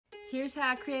Here's how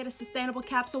I create a sustainable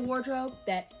capsule wardrobe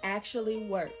that actually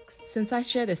works. Since I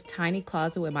share this tiny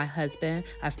closet with my husband,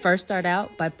 I first start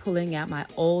out by pulling out my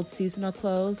old seasonal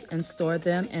clothes and store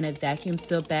them in a vacuum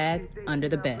sealed bag under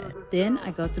the bed. Then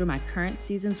I go through my current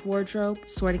season's wardrobe,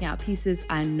 sorting out pieces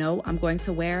I know I'm going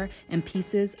to wear and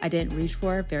pieces I didn't reach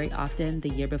for very often the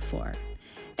year before.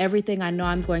 Everything I know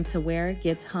I'm going to wear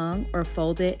gets hung or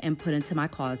folded and put into my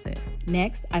closet.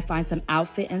 Next, I find some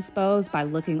outfit inspos by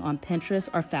looking on Pinterest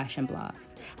or fashion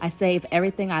blogs. I save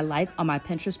everything I like on my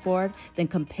Pinterest board, then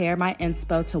compare my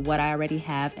inspo to what I already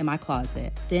have in my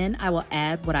closet. Then I will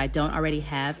add what I don't already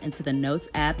have into the Notes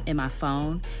app in my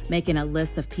phone, making a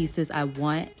list of pieces I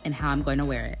want and how I'm going to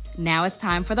wear it. Now it's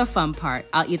time for the fun part.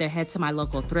 I'll either head to my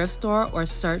local thrift store or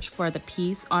search for the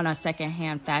piece on a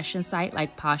secondhand fashion site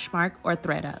like Poshmark or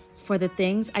ThredUp. For the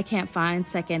things I can't find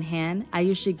secondhand, I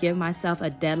usually give myself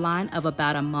a deadline of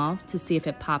about a month to see if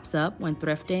it pops up when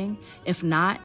thrifting. If not,